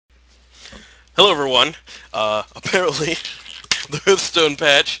Hello everyone. Apparently, the Hearthstone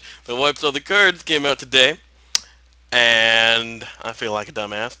patch that wipes all the cards came out today, and I feel like a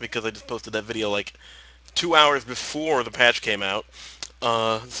dumbass because I just posted that video like 2 hours before the patch came out,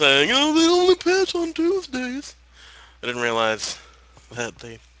 saying, "Oh, they only patch on Tuesdays." I didn't realize that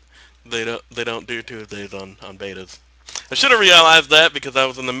they don't do Tuesdays on betas. I should have realized that because I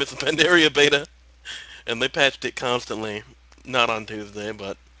was in the Miss Pandaria beta, and they patched it constantly, not on Tuesday,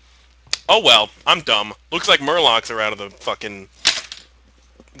 but oh well, I'm dumb. Looks like Murlocs are out of the fucking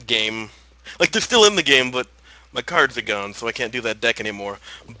game. Like, they're still in the game, but my cards are gone, so I can't do that deck anymore.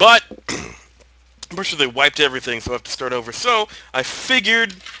 But, I'm pretty sure they wiped everything, so I have to start over. So, I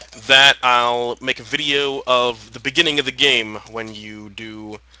figured that I'll make a video of the beginning of the game when you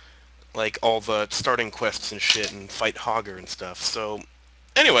do, like, all the starting quests and shit and fight Hogger and stuff. So,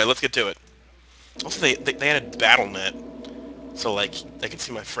 anyway, let's get to it. Also, they added BattleNet, so, like, I can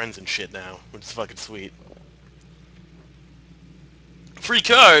see my friends and shit now, which is fucking sweet. Free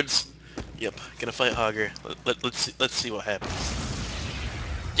cards! Yep, gonna fight Hogger. Let's see what happens.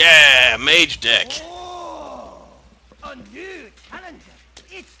 Yeah, mage deck. Oh, a new challenger.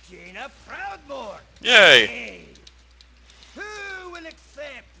 It's Jaina Proudmore. Yay, Hey, who will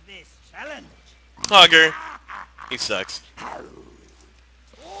accept this challenge? Hogger. He sucks.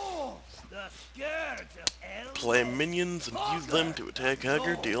 Oh, the scourge of Play Elves. minions and use them Hogger, to attack the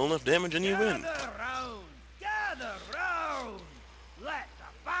Hogger, Lord. deal enough damage, and you win. Gather round. Let the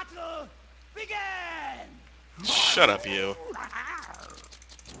battle begin. Shut up, you.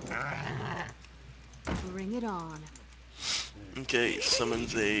 Bring it on. Okay,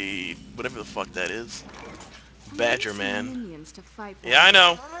 summons a whatever the fuck that is. I need Badger some Man. minions to fight for Yeah, I me.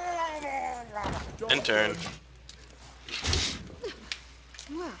 know. And turn.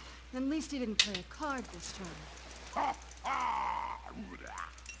 Well, at least he didn't play a card this turn.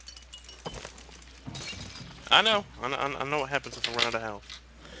 I know. I know what happens if I run out of health.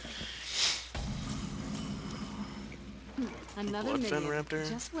 Another Bloodfen minion. Raptor.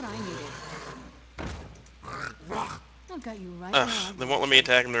 Just what I needed. I've got you right Ugh, where I they won't let want me you.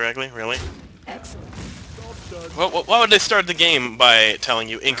 attack him directly. Really? Excellent. Why would they start the game by telling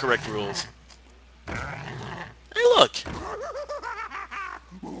you incorrect rules? Hey, look!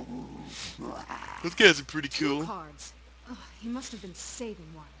 Those guys are pretty Two cool. cards. Ugh, he must have been saving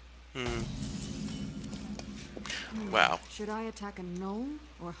one. Hmm. Wow. Should I attack a gnome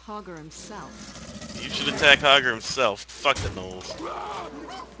or Hogger himself? You should attack Hogger himself. Fuck the gnolls.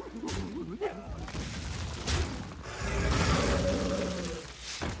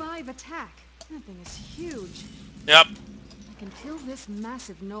 5 attack. That thing is huge. Yep. I can kill this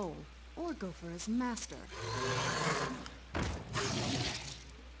massive gnoll or go for his master.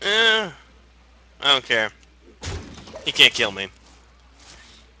 Eh. I don't care. He can't kill me.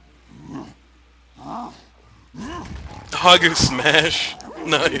 Hogger smash.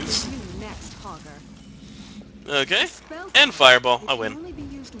 Nice. You next, Hogger. Okay. A spell And card. fireball. It I can win. only be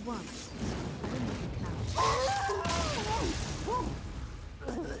used once. Better make it count.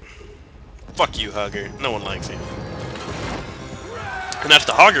 Fuck you, Hogger. No one likes you. And that's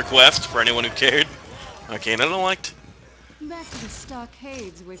the Hogger quest, for anyone who cared. Okay, I don't like. Back to the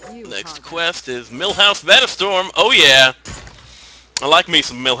stockades with you, Next Hogger. quest is Millhouse Manastorm. Oh yeah. I like me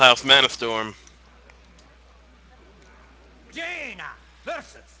some Millhouse Manastorm. Jaina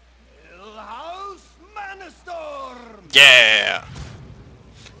versus Millhouse Manastorm. Yeah.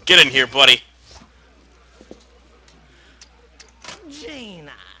 Get in here, buddy.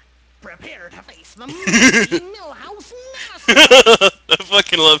 Jaina, prepare to face the mighty I Millhouse Manastorm.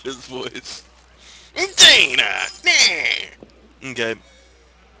 fucking love his voice. Dana! Okay.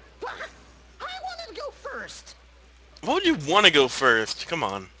 I wanted to go first. Why would you want to go first? Come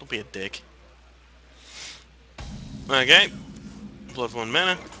on. Don't be a dick. Okay. Plus 1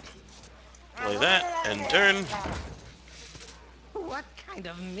 mana. Play that. And turn. What kind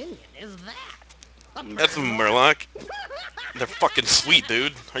of minion is that? A That's a Murloc? Murloc. They're fucking sweet,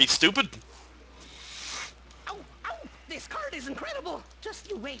 dude. Are you stupid? Oh, oh, this card is incredible. Just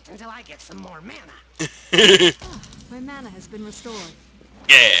you wait until I get some more mana. Ah, my mana has been restored.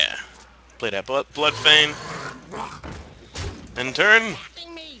 Yeah. Play that Bloodfane. And turn.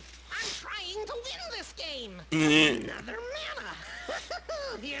 Laughing me. I'm trying to win this game. Mm, Another mana.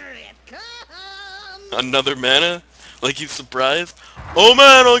 Here it comes. Another mana? Like he's surprised? Oh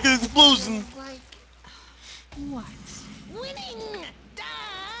man, I get explosion! Feels like What? winning. Duh.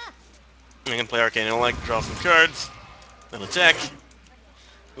 I can play Arcane Intellect, draw some cards, then attack.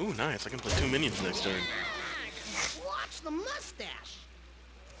 Ooh, nice. I can play 2 minions next turn. Watch the mustache.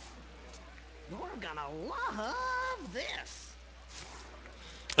 You're gonna love this.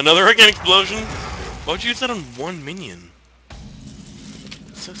 Another organic explosion? Why'd you use that on one minion?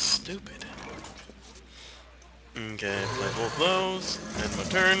 So stupid. Okay, play both those. End my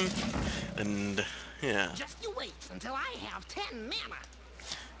turn. And, yeah. Just you wait until I have 10 mana.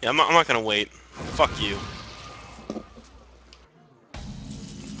 Yeah, I'm not gonna wait. Fuck you.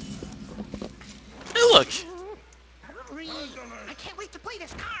 Hey, look! Hurry! I can't wait to play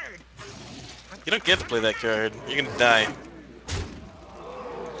this card. You don't get to play that card. You're gonna die.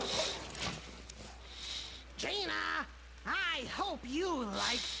 Jaina, I hope you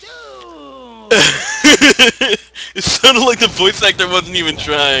like Doom. It sounded like the voice actor wasn't even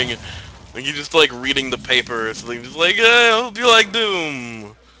trying. Like he just like reading the paper or something. Just like, I hope you like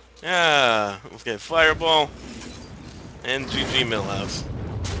Doom. Yeah. Okay, Fireball. And GG Millhouse.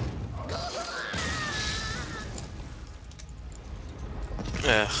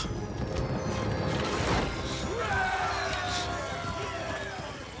 Ugh.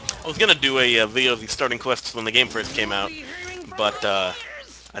 I was gonna do a video of these starting quests when the game first came You'll out, be hearing from but my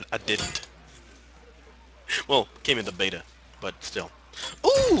ears. I didn't. Well, came in the beta, but still.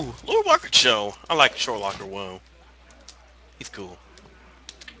 Ooh, Lord Walker Show. I like Shorelocker. Whoa, he's cool.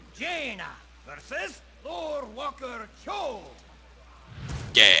 Jaina versus Lord Walker Cho.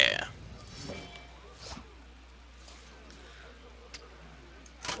 Yeah.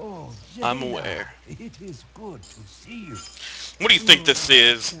 Oh, I'm Jaina, aware. it is good to see you. What do you think Lord this Walker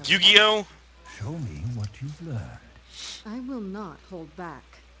is? Cho. Yu-Gi-Oh? Show me what you've learned. I will not hold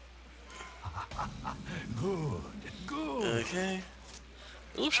back. Good, good. Okay.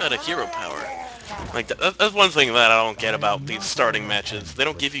 Lucia had a hero power. Like that's one thing that I don't get I about am these not starting all of matches. They help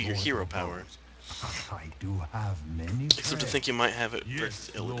don't with give you your swords hero or power. bows. I do have many Except I friends. think you might have it versus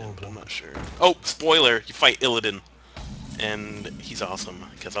Yes, Illidan, Lord but I'm Walker. not sure. Oh, spoiler! You fight Illidan, and he's awesome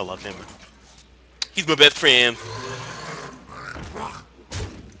because I love him. He's my best friend.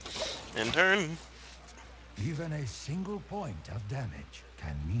 And turn. Even a single point of damage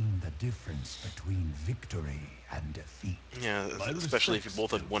can mean the difference between victory and defeat. Yeah, My especially if you respects,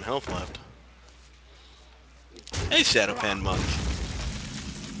 both had one Elder. health left. Hey, Shadowpan Monk.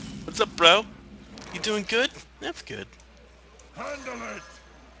 What's up, bro? You doing good? That's good. Handle it!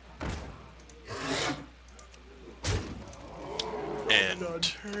 Well And done.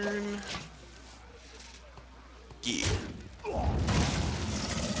 turn. Yeah.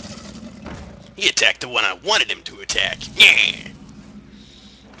 He attacked the one I wanted him to attack. Yeah.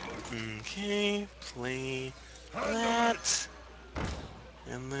 Okay, play Handle it! that.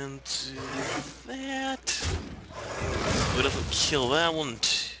 And then do that. Hopefully it doesn't kill that one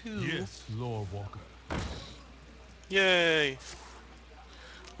too. Yes, Lord Walker. Yay.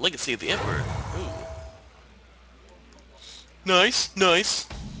 Legacy of the Emperor. Ooh. Nice, nice.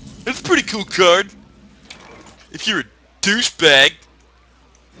 That's a pretty cool card. If you're a douchebag.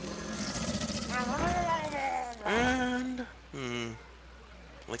 And...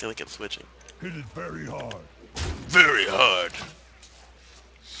 I like it switching. Hit it very hard. Very hard.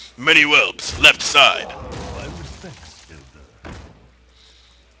 Many whelps, left side. My respects, Elder.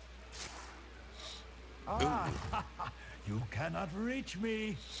 Ooh. You cannot reach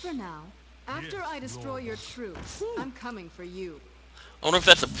me. For now. After Yes, I destroy Lord your Walker. troops, I'm coming for you. I wonder if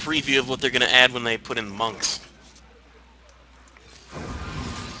that's a preview of what they're gonna add when they put in monks.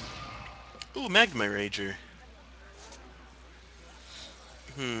 Ooh, Magma Rager.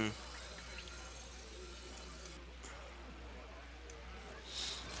 Hmm.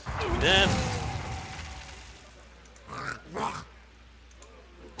 Give me that.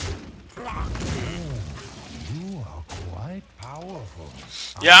 You are quite powerful.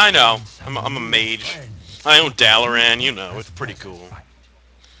 Yeah, I I know. gained I'm some a new mage. friends I own out of Dalaran, you you know, it's as pretty well as cool. fight.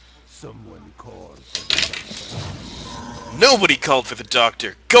 Someone call for the doctor. Nobody called for the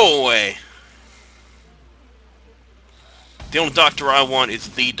doctor. Go away. The only doctor I want is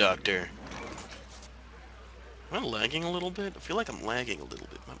the doctor. Am I lagging a little bit? I feel like I'm lagging a little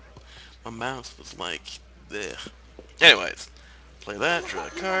bit. My mouse was like, ugh. Anyways, play that, I draw a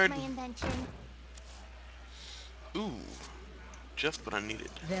hope you like card. my invention. Ooh, just what I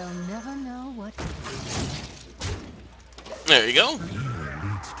needed. They'll never know what hit them. There you go. Fear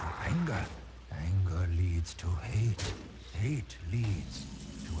leads to anger. Anger leads to hate. Hate leads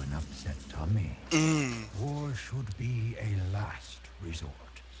to an upset tummy. Mmm, War should be a last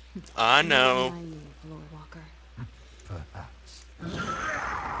resort. I You're know. naive, Lord Walker. Perhaps.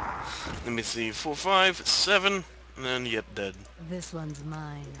 Let me see, 4, 5, 7, and then yep, dead. This one's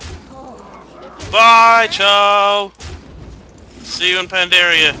mine. If you say so, Bye, sir. Chow! See you in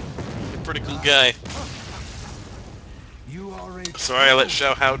Pandaria. You're a pretty cool guy. You are a Sorry I let true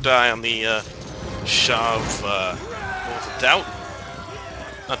Xiao Hao champion. die on the Shaw of, what was it, Doubt?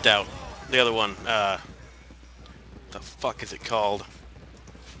 Not Doubt. The other one. The fuck is it called?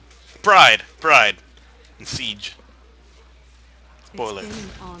 Pride. Pride. And Siege. It's Spoiler. been an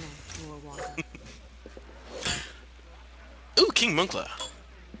honor, Warwalker. Ooh, King Munkla.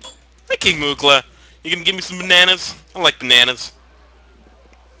 Hey, King Munkla. You gonna give me some bananas? I like bananas.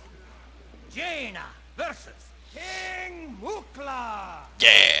 Jaina versus King Mukla.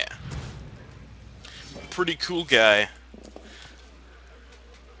 Yeah. Pretty cool guy.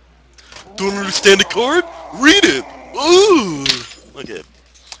 Don't understand the card? Read it! Ooh! Look at it.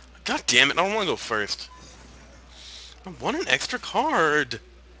 God damn it, I don't want to go first. I want an extra card.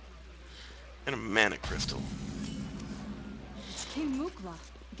 And a mana crystal. It's King Mukla.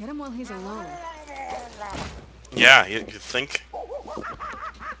 Get him while he's alone. Yeah, you think?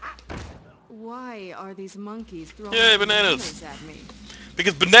 Why are these monkeys Yay, throwing bananas! bananas at me?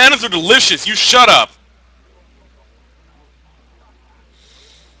 Because bananas are delicious, you shut up!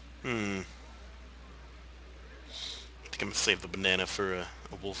 I think I'm gonna save the banana for a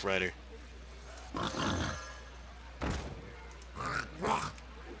wolf rider.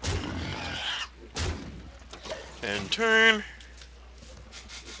 And turn.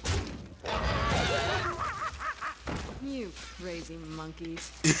 You crazy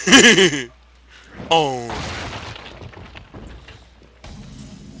monkeys. Oh.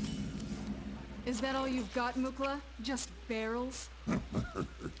 Is that all you've got, Mukla? Just barrels?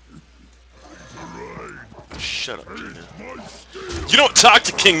 Shut up, Gina. You don't talk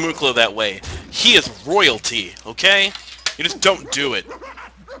to King Mukla that way. He is royalty, okay? You just don't do it.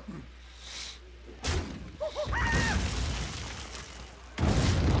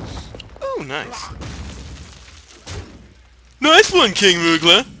 Oh, nice. Nice one, King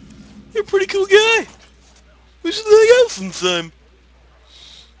Mukla. You're a pretty cool guy. We should hang out sometime.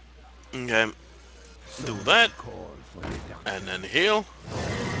 Okay. Do that. And then heal.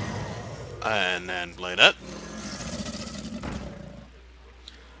 And then play that.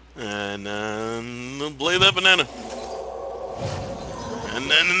 And then play that banana. And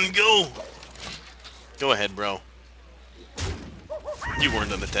then go. Go ahead, bro. You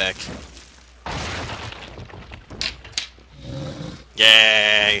weren't an attack.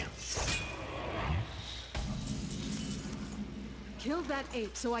 Yay. Kill that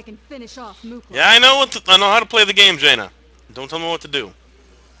ape so I can finish off Mukla. Yeah, I know I know how to play the game, Jaina. Don't tell me what to do.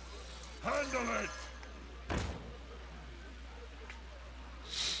 Handle it.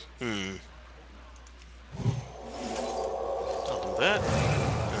 I'll do that.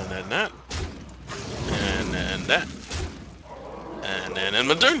 And then that. And then that. And then end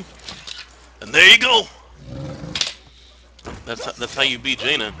my turn. And there you go. That's how you beat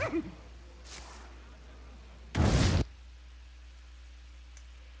Jaina.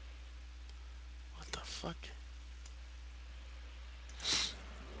 What the fuck?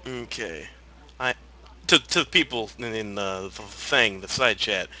 Okay. I to people in the thing, the side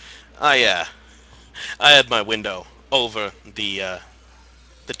chat. I had my window over the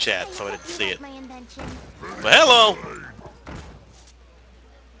chat, I so I hope didn't you see like it. my invention. But hello.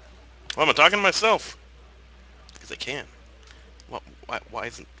 Why am I talking to myself? Because I can. What? Why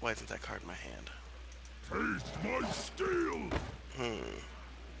isn't that card in my hand? Taste my steel.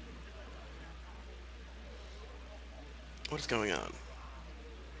 What is going on?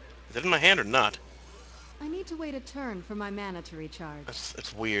 Is it in my hand or not? I need to wait a turn for my mana to recharge.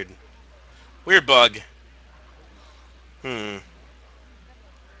 It's weird. Weird bug. I'm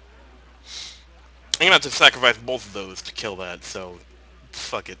gonna have to sacrifice both of those to kill that, so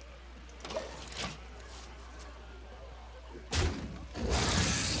fuck it.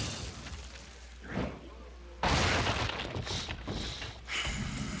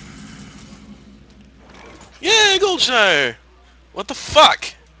 Yeah, Goldshire! What the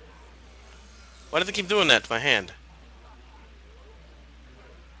fuck? Why does it keep doing that to my hand?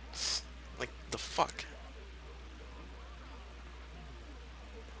 Like, the fuck?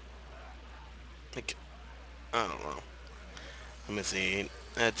 Like, I don't know. Let me see.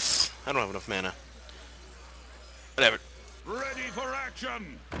 I don't have enough mana. Whatever. Ready for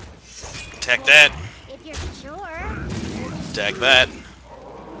action. Attack that. If you're sure. Attack that.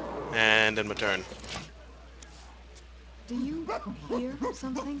 And then my turn. Do you hear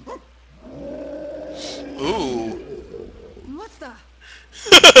something? Ooh. What the?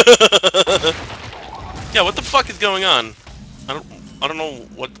 Yeah, what the fuck is going on? I don't I don't know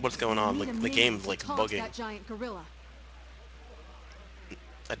what's going I on. need a Like the minion game's to like taunt bugging. that giant gorilla.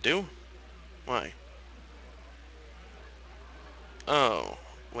 I do? Why? Oh.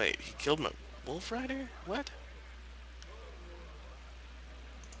 Wait, he killed my wolf rider? What?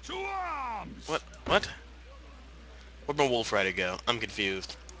 To arms. What? What? Where'd my wolf rider go? I'm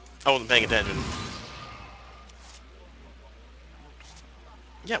confused. I wasn't paying attention.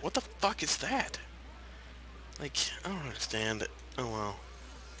 Yeah, what the fuck is that? Like, I don't understand. Oh well.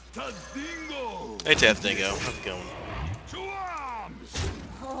 Tazdingo! Hey Dingo, how's it going? To arms!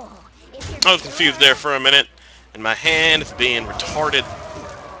 Oh, if you're I was confused there sure. for a minute, and my hand is being retarded.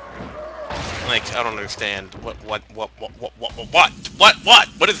 Like, I don't understand. What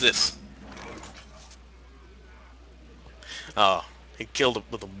is this? Oh, he killed it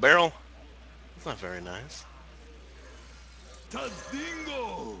with a barrel? That's not very nice.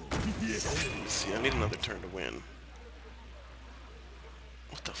 Tazdingo! Let's see, I need another turn to win.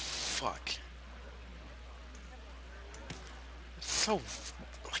 What the fuck? It's so,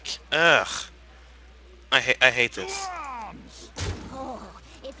 like, ugh. I hate To this. arms! Oh,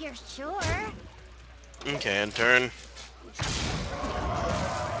 if you're sure. Okay, end turn.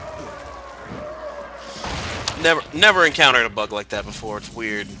 Never encountered a bug like that before. It's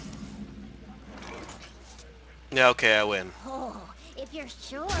weird. Yeah, okay, I win. Oh, if you're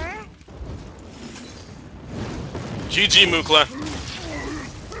sure. GG, Mukla.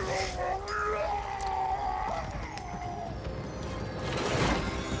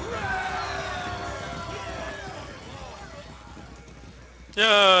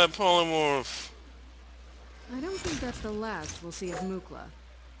 Yeah, polymorph. I don't think that's the last we'll see of Mukla.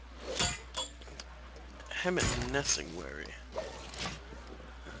 Hemet Nessingwary.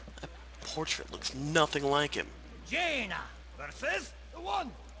 Portrait looks nothing like him. Jaina versus the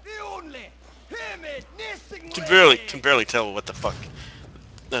one, the only, Hemet Can Nissingway! barely tell what the fuck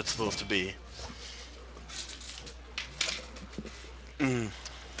that's supposed to be.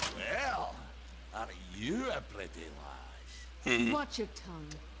 Well, are you a pretty lass? Watch your tongue.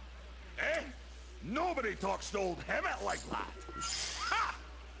 Eh? Nobody talks to old Hemet like that. Ha!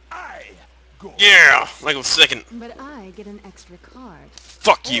 I go Yeah, first. like a second. But I get an extra card.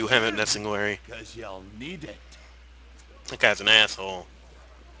 Fuck Oh, you, Hemet good. Nessingwary. Because you'll need it. That guy's an asshole.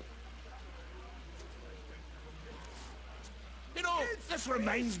 You know, this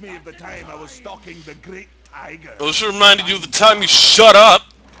reminds me of the time I was stalking the great tiger. Well, this reminded you of the time you shut up.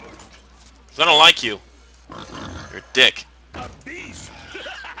 'Cause I don't like you. You're a dick. A beast!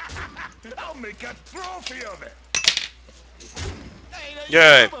 I'll make a trophy of it! Hey, now you're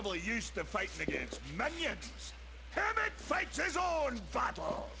Yay. probably used to fighting against minions. Hemet fights his own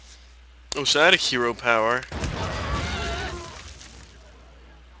battles! Oh, so I had a hero power.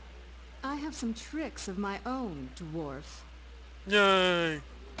 I have some tricks of my own, dwarf. Yay.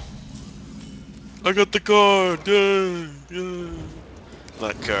 I got the card. Yay. Yay.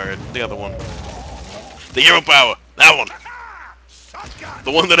 That card. The other one. The hero power. That one. Ha! Shotgun!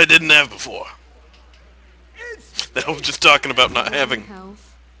 The one that I didn't have before. It's That I was just talking about not One having.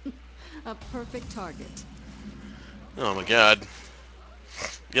 health. A perfect target. Oh my god.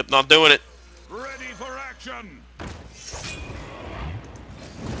 Yep, not doing it. ready for action!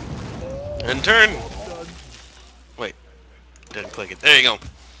 End turn. Done. Wait. Didn't click it. There you go.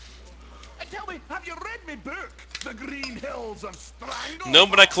 And tell me, have you read me book? The Green Hills of No,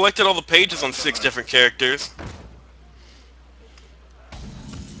 but I Stranglehold? collected all the pages on 6 different characters.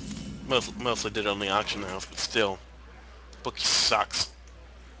 Mostly did it on the auction house, but still. Book sucks.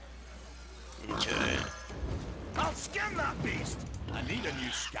 Okay. I'll skin that beast! I need a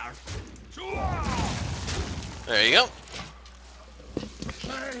new scarf. There you go.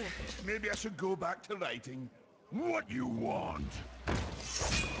 Maybe I should go back to writing. What you want?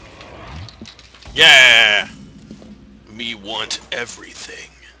 Yeah! Me want everything.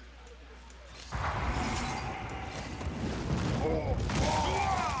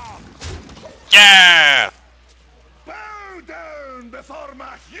 Yeah! Bow down before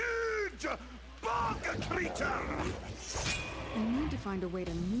my huge bog creature! I need to find a way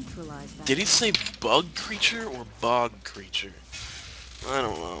to neutralize that Did he thing. say bug creature or bog creature? I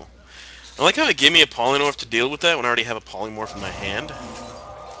don't know. I like how it gave me a polymorph to deal with that when I already have a polymorph in my hand.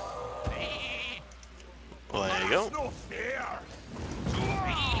 Well, there you That's go. no fair!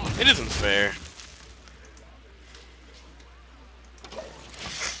 It isn't fair.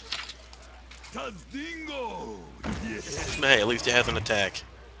 Tazdingo! Yeah! But hey, at least it has an attack.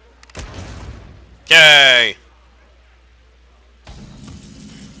 Yay!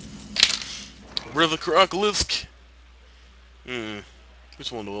 River Crocolisk.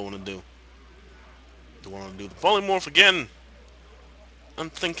 Which one do I want to do? Do I want to do the polymorph again? I'm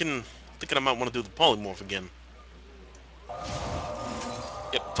thinking I might want to do the polymorph again.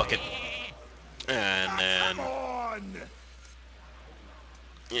 Yep, fuck it. And Ah, then, come on!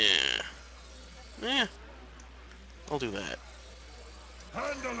 yeah. Yeah, I'll do that.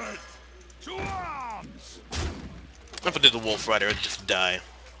 Handle it! To arms! If I did the Wolf Rider, I'd just die.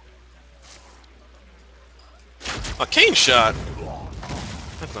 A cane shot?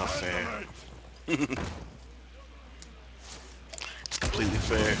 That's not fair. It's completely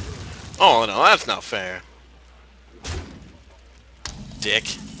fair. Oh no, that's not fair. Dick.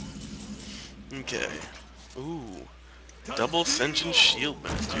 Okay. Ooh. Double Ascension Shield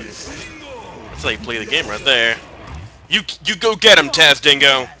Masters. That's how you play the game right there. You go get him, Taz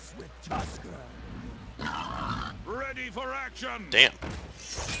Dingo! Ready for action. Damn.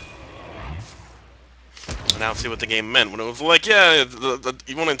 Now see what the game meant when it was like, yeah,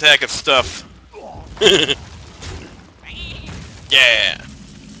 you want to attack its stuff. Yeah.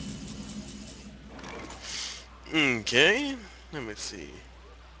 Okay. Let me see.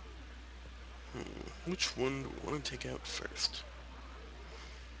 Which one do we want to take out first?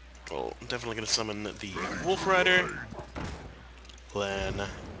 Well, I'm definitely going to summon the Wolf Rider. Then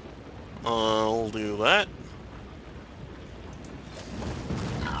I'll do that.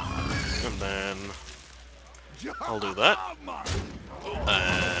 And then I'll do that.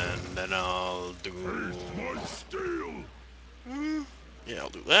 And then I'll do... My steel. Yeah, I'll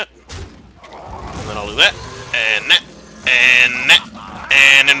do that. And then I'll do that. And that. And that.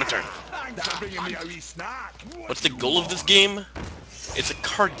 And end my turn. Thanks for bringing me a wee snack. What's the goal of this game? It's a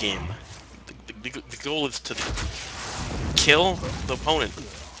card game. The goal is to kill the opponent,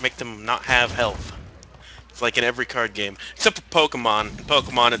 make them not have health. It's like in every card game, except for Pokemon. In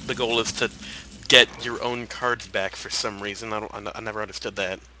Pokemon, the goal is to get your own cards back for some reason. I never understood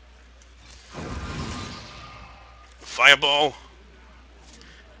that. Fireball.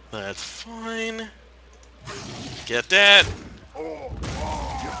 That's fine. Get that.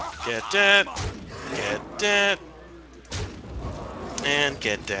 Get that. Get that. And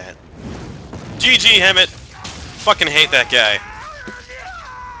get that. GG, Hammett. Fucking hate that guy.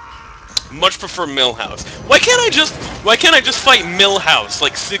 Much prefer Millhouse. Why can't I just fight Millhouse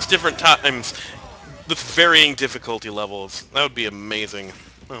like 6 different times with varying difficulty levels? That would be amazing.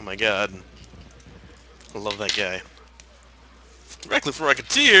 Oh my god. I love that guy. Reckless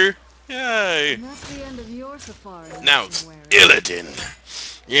Rocketeer! Yay! And that's the end of your safari. Now it's Mercenary. Illidan.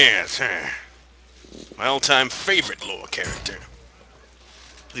 Yes, sir. My all-time favorite lore character.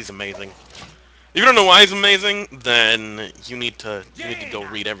 He's amazing. If you don't know why he's amazing, then you need to go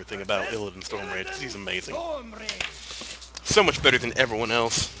read everything about Illidan Stormrage, because he's amazing. So much better than everyone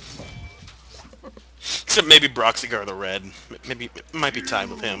else. Except maybe Broxigar the Red. Maybe it might be tied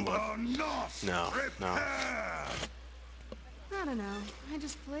with him, but no. I don't know. I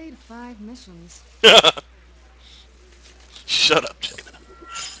just played 5 missions. Shut up, Jaina.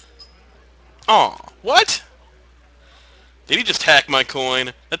 Aw, what? Did he just hack my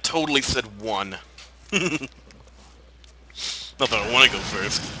coin? That totally said 1. Not that I want to go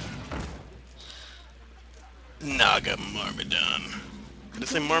first. Naga Myrmidon. Did I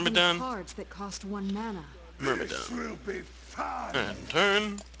say Myrmidon? Cards that cost 1 mana. Myrmidon. Will be fun. And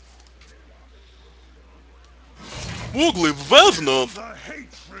turn. Woogly Vesnov! The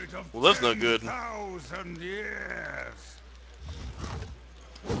hatred of Well, that's not good. 10,000 years.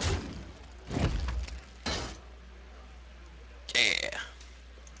 Yeah.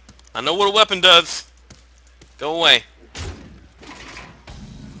 I know what a weapon does. Go away.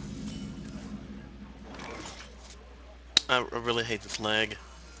 I really hate this lag.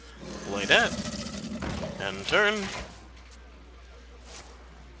 Like that. And turn.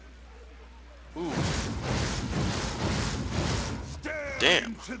 Ooh. Stare Damn.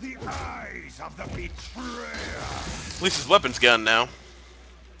 into the eyes of the betrayer. At least his weapon's gone now.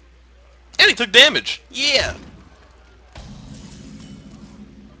 And he took damage! Yeah!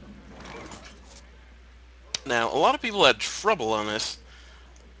 Now, a lot of people had trouble on this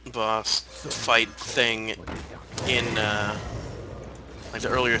boss fight thing in, like the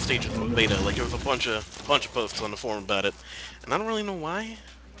earlier stages of beta. Like, there was a bunch of posts on the forum about it. And I don't really know why.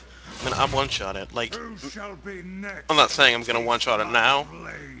 I mean, I one-shot it. Like, Who shall be next? I'm not saying I'm gonna one-shot it now,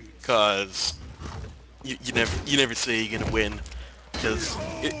 Blade. cause you never say you're gonna win, because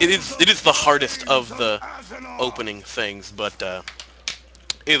it is the hardest of the opening things. But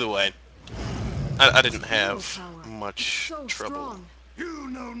either way, I didn't have much So trouble. strong. You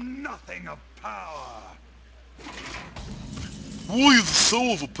know nothing of power. Why is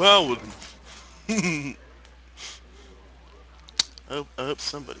so overpowered? I hope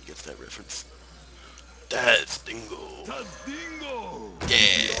somebody gets that reference. That's Dingo. Dingo.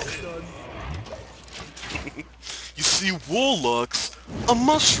 Yeah. You see, warlocks are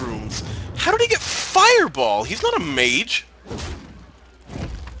mushrooms. How did he get fireball? He's not a mage.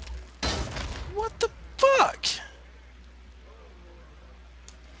 What the fuck?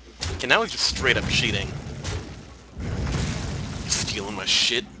 Okay, now he's just straight up cheating. Stealing my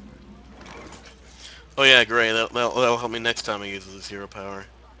shit. Oh yeah, great. That'll help me next time I use this hero power.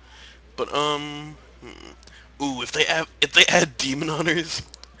 But ooh, if they add demon hunters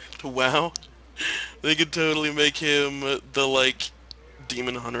to WoW, they could totally make him the like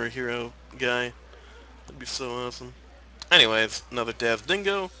demon hunter hero guy. That'd be so awesome. Anyways, another Daz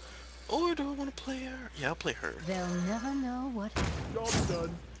Dingo. Or do I want to play her? Yeah, I'll play her. They'll never know what Job's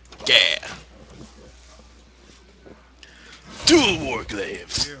done. Yeah. Dual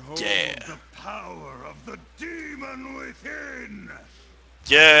Warclaves. Yeah. Behold the power of the demon within!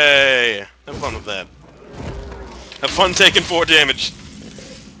 Yay. Have fun with that. Have fun taking 4 damage.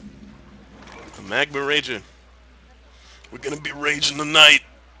 A magma raging. We're gonna be raging tonight.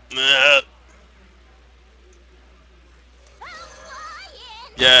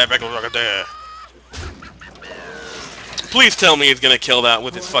 Yeah, back rocket there. Please tell me he's gonna kill that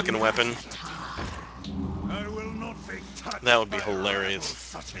with his fucking weapon. I will not be touched That would be by hilarious. rebels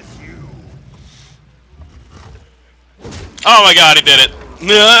such as you. Oh my god, he did it.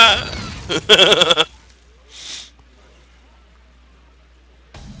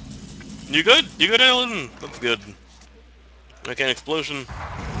 You good? You good, Alan? That's good. Okay, an explosion.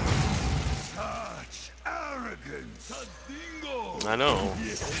 Such arrogance! Dingo! I know.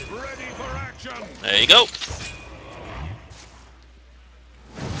 Ready for action! There you go.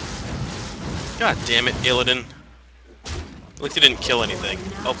 God damn it, Illidan. At least he didn't kill anything.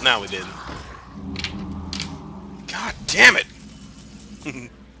 Oh, now he did. God damn it!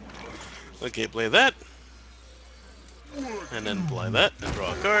 Okay, play that. And then play that, and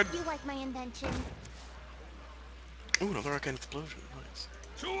draw a card. You like my invention? Ooh, another arcane explosion. Nice.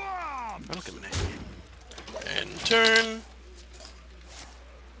 To arms! That'll come in handy. And turn.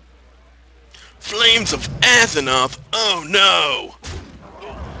 Flames of Athenoth! Oh no!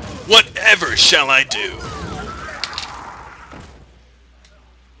 Whatever shall I do?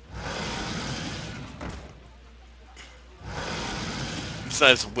 He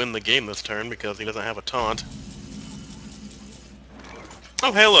decides to win the game this turn because he doesn't have a taunt.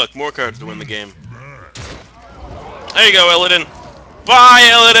 Oh hey look, more cards to win the game. There you go, Illidan. Bye,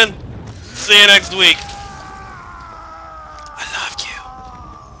 Illidan! See you next week. I love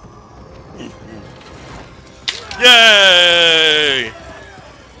you. Yay!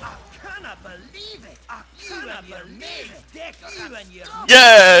 I cannot believe it. I cannot believe it. Dick, you and your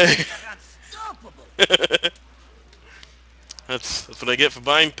Yay! unstoppable. That's what I get for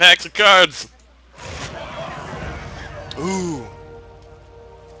buying packs of cards. Ooh.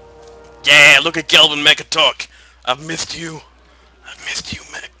 Yeah, look at Kelvin Mechatalk. I've missed you. I've missed you,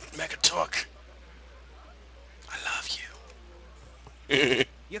 Mechatalk. I love you.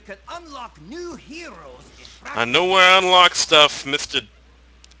 You can unlock new heroes in I know where I unlock stuff, Mr.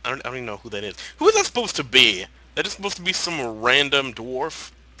 I don't even know who that is. Who is that supposed to be? That is supposed to be some random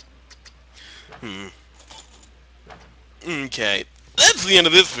dwarf? Okay. That's the end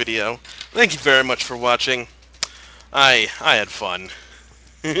of this video. Thank you very much for watching. I had fun.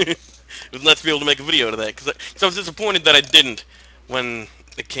 It was nice to be able to make a video out of that, because I was disappointed that I didn't when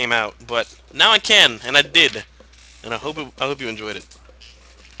it came out, but now I can, and I did, and I hope you enjoyed it.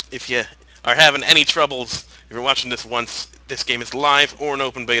 If you are having any troubles, if you're watching this once, this game is live or an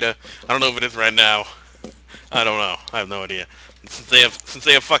open beta. I don't know if it is right now. I don't know. I have no idea. Since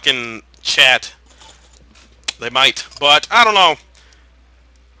they have fucking chat, they might, but I don't know.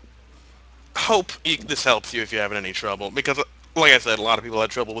 Hope this helps you if you're having any trouble, because like I said, a lot of people had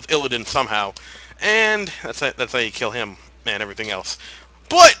trouble with Illidan somehow, and that's how you kill him and everything else.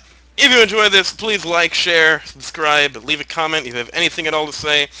 But if you enjoyed this, please like, share, subscribe, leave a comment if you have anything at all to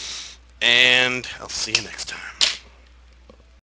say, and I'll see you next time.